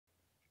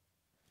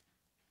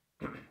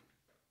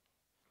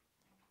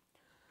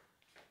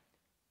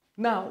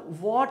Now,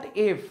 what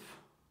if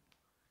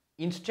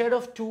instead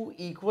of two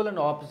equal and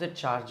opposite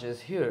charges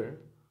here,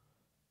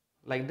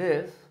 like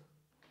this,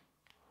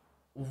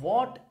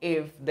 what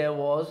if there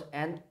was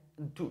an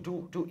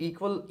two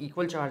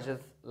equal charges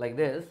like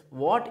this?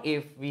 What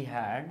if we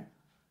had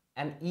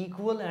an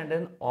equal and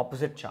an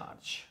opposite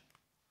charge?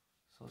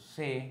 So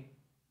say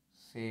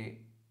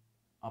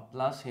a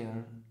plus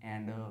here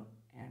and a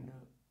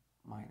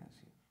minus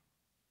here.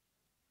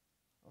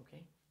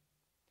 Okay.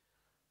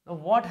 Now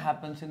what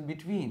happens in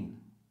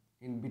between?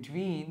 In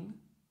between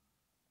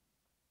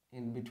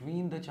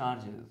the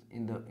charges,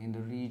 in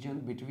the region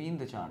between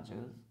the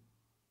charges,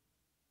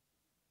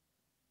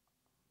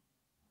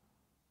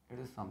 it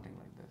is something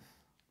like this.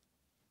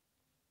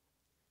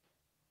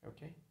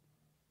 Okay.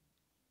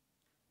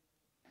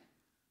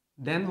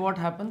 Then what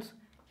happens?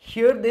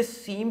 Here this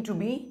seem to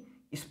be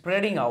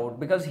spreading out,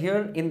 because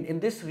here in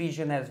this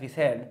region, as we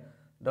said,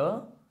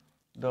 the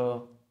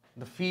the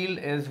the field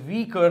is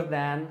weaker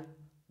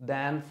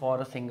than for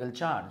a single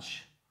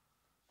charge.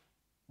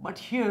 But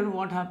here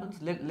what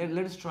happens? Let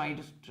us try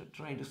to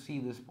see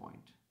this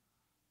point.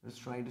 Let's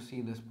try to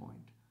see this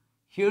point.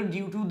 Here,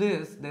 due to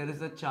this, there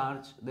is a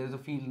charge, there is a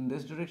field in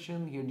this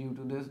direction. Here, due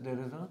to this, there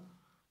is a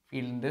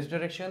field in this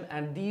direction,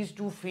 and these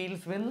two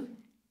fields will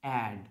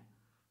add.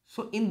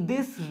 So in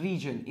this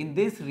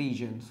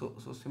region, so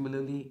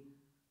similarly,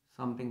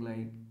 something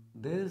like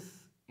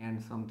this and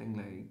something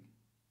like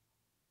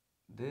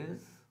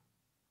this.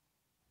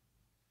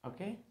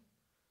 Okay.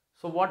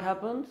 So what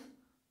happens?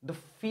 The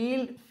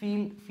field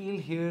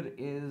here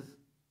is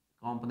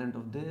component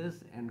of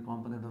this and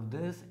component of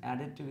this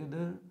added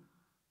together,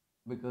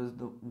 because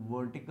the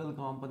vertical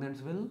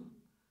components will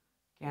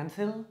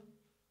cancel.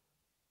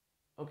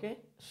 Okay.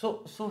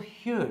 So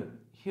here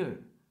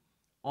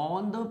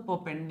on the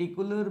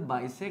perpendicular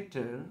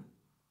bisector,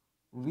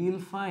 we'll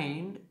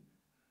find,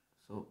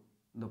 so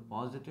the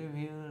positive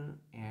here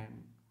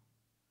and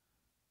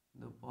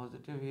the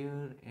positive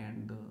here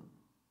and the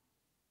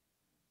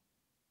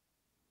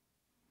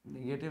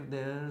negative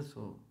there.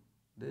 So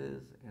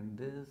this and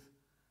this,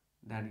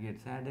 that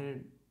gets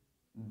added,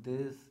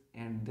 this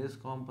and this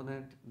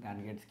component,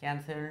 that gets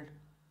cancelled.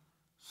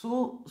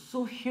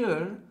 So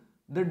here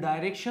the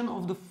direction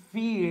of the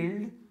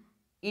field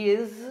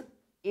is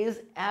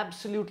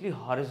absolutely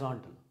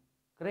horizontal,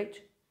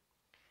 correct?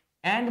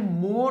 And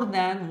more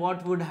than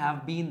what would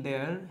have been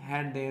there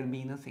had there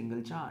been a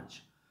single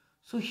charge.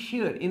 So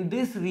here in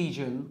this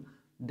region,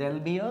 there'll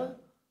be a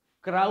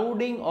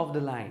crowding of the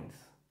lines,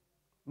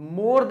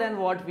 more than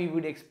what we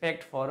would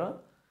expect for a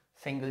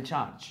single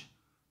charge.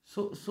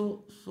 So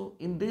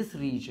in this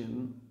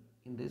region,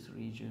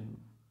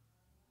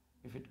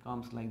 if it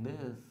comes like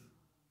this,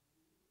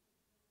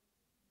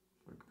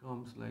 if it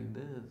comes like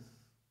this,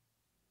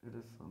 it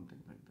is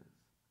something like this.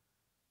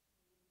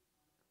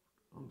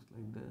 If it comes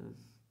like this,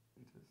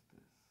 it is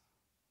this.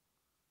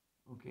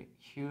 Okay,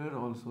 here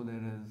also there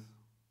is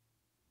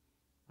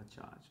a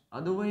charge.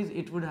 Otherwise,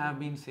 it would have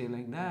been, say,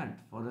 like that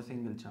for a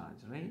single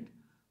charge, right?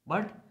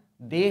 But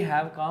they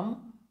have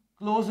come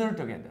closer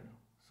together.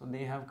 So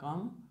they have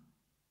come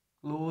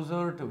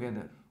closer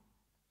together.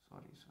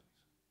 Sorry.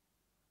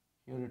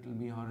 Here it will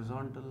be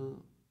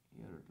horizontal.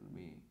 Here it will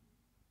be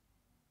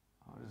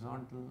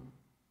horizontal.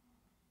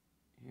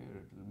 Here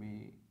it will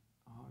be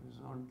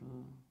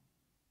horizontal.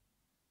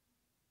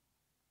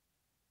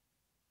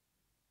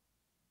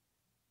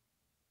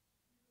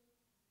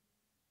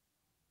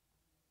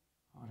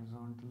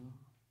 Horizontal.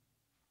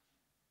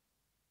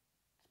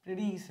 It's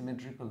pretty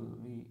symmetrical.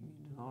 We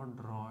do not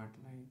draw it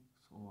like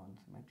so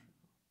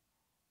unsymmetrical.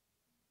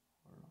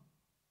 Hold on.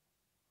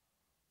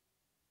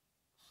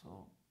 So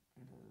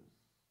it is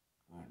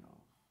kind of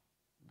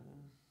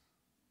this.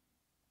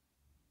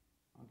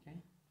 Okay.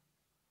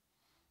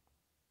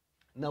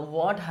 Now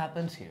what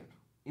happens here?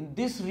 In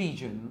this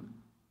region,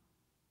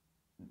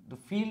 the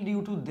field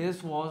due to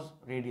this was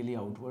radially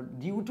outward.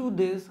 Due to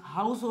this,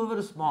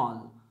 howsoever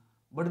small,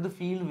 but the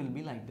field will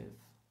be like this.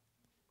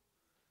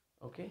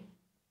 Okay.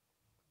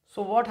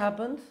 So what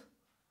happens?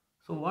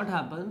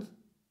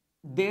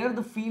 There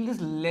the field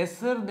is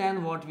lesser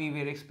than what we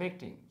were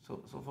expecting.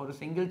 So for a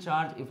single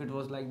charge, if it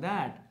was like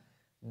that,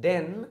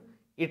 then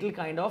it will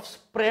kind of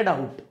spread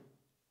out.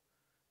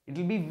 It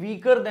will be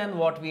weaker than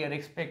what we are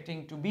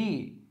expecting to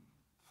be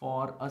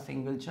for a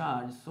single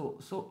charge.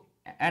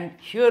 And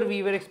here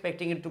we were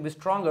expecting it to be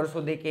stronger,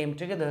 so they came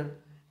together.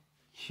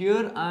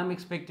 Here I am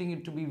expecting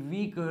it to be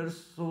weaker,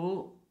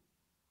 so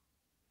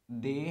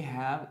they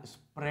have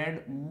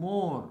spread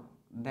more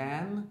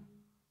than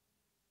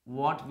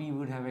what we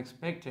would have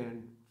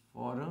expected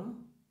for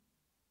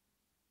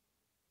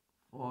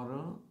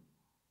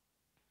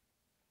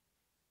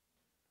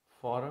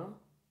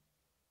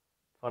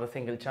a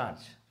single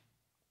charge.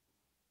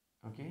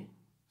 Okay,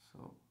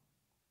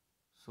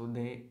 so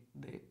they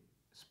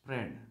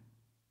spread,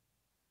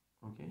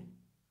 okay,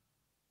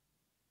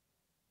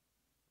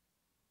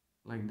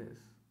 like this.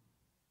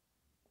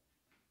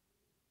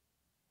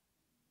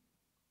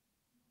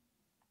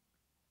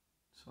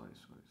 sorry.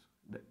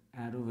 The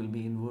arrow will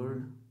be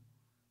inward.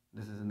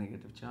 This is a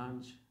negative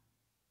charge,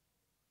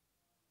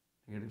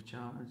 negative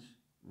charge,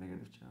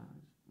 negative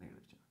charge,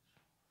 negative charge.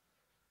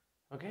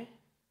 Okay?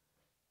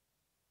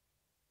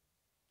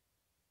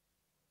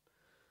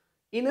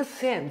 In a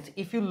sense,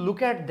 if you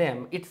look at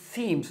them, it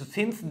seems,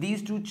 since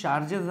these two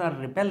charges are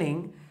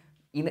repelling,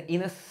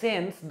 in a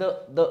sense,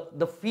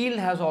 the field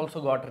has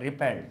also got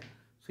repelled.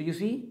 So you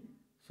see,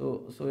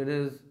 so it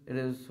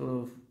is sort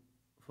of,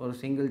 for a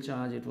single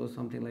charge, it was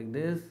something like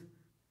this.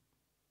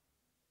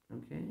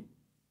 Okay,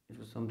 it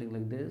was something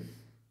like this.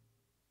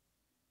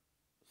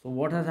 So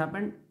what has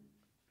happened?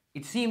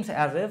 It seems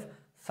as if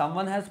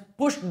someone has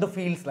pushed the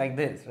fields like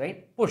this,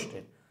 right? Pushed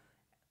it.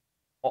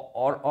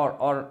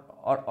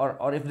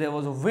 Or if there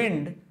was a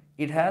wind,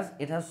 it has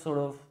sort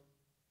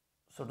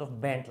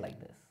of bent like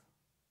this,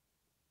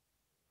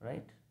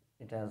 right?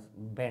 It has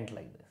bent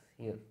like this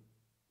here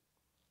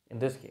in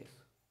this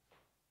case.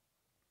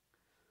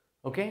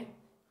 Okay,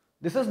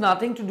 this has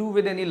nothing to do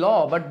with any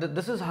law, but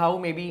this is how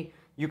maybe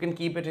you can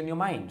keep it in your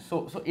mind.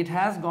 So it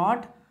has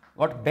got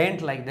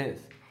bent like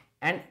this,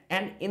 and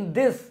in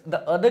this,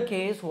 the other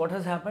case, what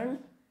has happened?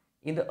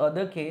 In the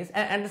other case,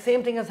 and the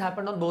same thing has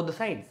happened on both the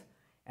sides.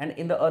 And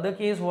in the other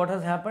case, what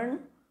has happened?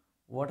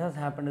 What has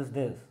happened is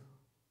this.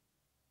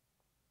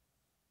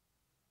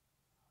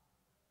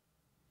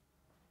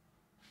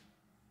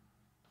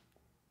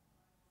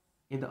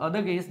 In the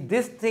other case,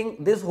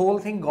 this whole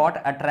thing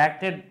got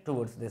attracted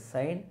towards this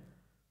side.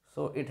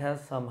 So it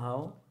has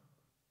somehow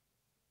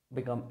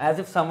become as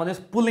if someone is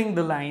pulling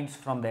the lines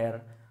from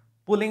there,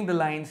 pulling the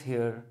lines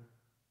here,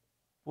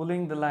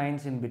 pulling the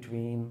lines in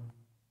between.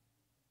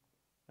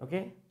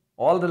 Okay?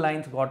 All the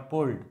lines got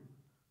pulled.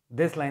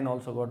 This line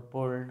also got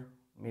pulled.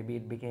 Maybe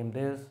it became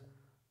this.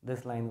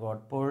 This line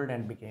got pulled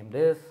and became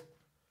this.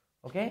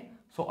 Okay?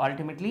 So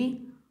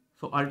ultimately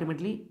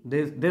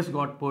this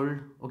got pulled.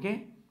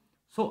 Okay?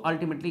 So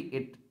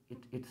ultimately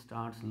it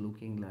starts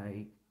looking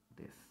like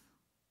this.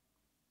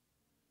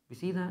 We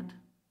see that?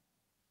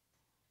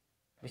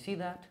 We see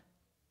that?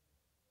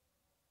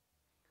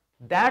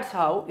 That's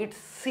how it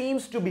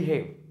seems to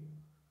behave.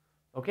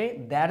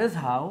 Okay? That is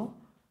how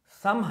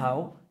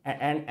somehow,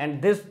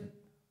 and this,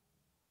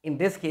 in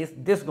this case,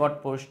 this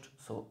got pushed,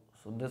 so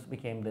this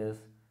became this.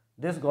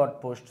 This got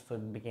pushed, so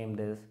it became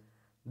this.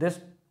 This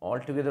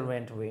altogether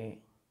went away,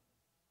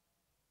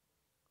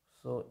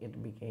 so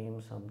it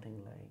became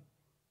something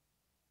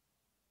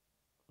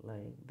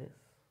like this.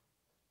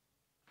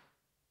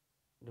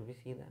 Do we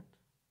see that?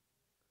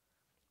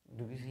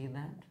 Do we see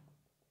that?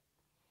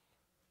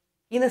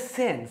 In a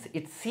sense,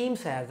 it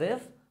seems as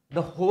if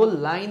the whole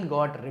line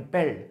got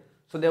repelled.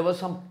 So there was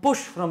some push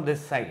from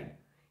this side.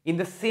 In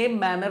the same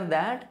manner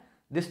that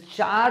this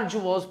charge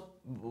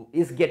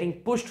is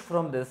getting pushed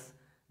from this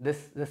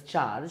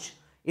charge,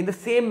 in the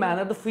same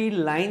manner the field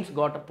lines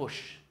got a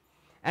push.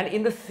 And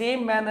in the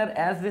same manner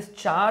as this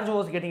charge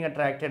was getting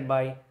attracted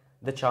by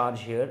the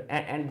charge here,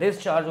 and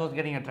this charge was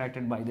getting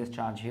attracted by this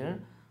charge here,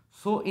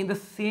 so in the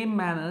same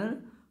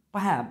manner,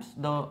 perhaps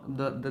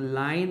the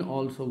line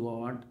also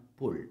got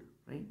pulled,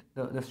 right?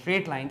 The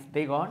straight lines,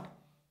 they got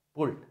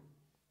pulled.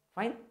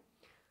 Fine.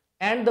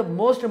 And the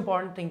most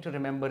important thing to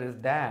remember is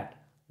that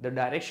the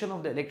direction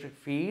of the electric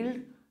field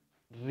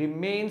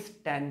remains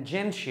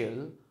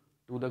tangential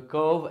to the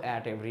curve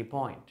at every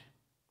point.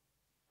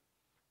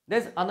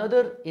 There's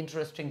another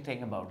interesting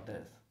thing about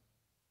this.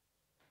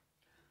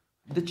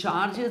 The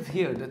charges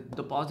here,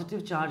 the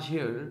positive charge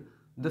here,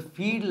 the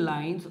field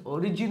lines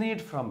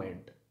originate from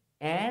it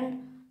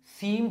and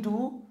seem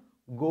to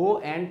go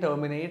and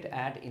terminate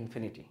at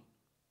infinity.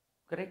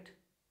 Correct?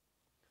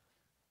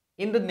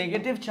 In the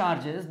negative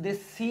charges, they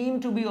seem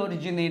to be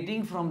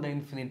originating from the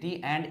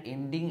infinity and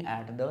ending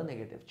at the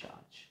negative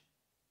charge.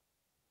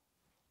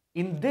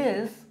 In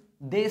this,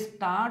 they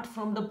start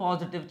from the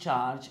positive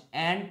charge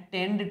and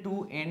tend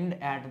to end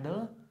at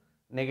the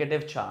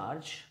negative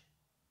charge.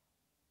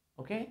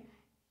 Okay?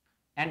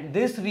 And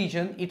this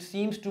region, it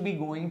seems to be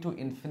going to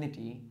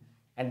infinity,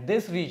 and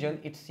this region,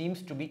 it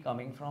seems to be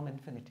coming from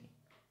infinity.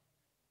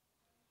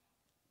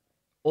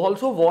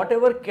 Also,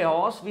 whatever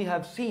chaos we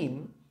have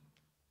seen,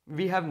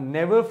 we have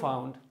never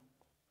found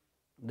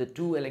the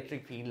two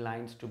electric field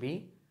lines to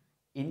be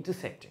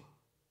intersecting.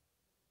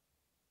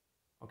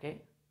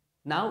 Okay?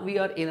 Now we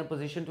are in a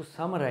position to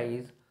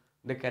summarize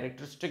the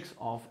characteristics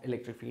of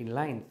electric field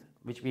lines,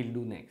 which we'll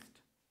do next.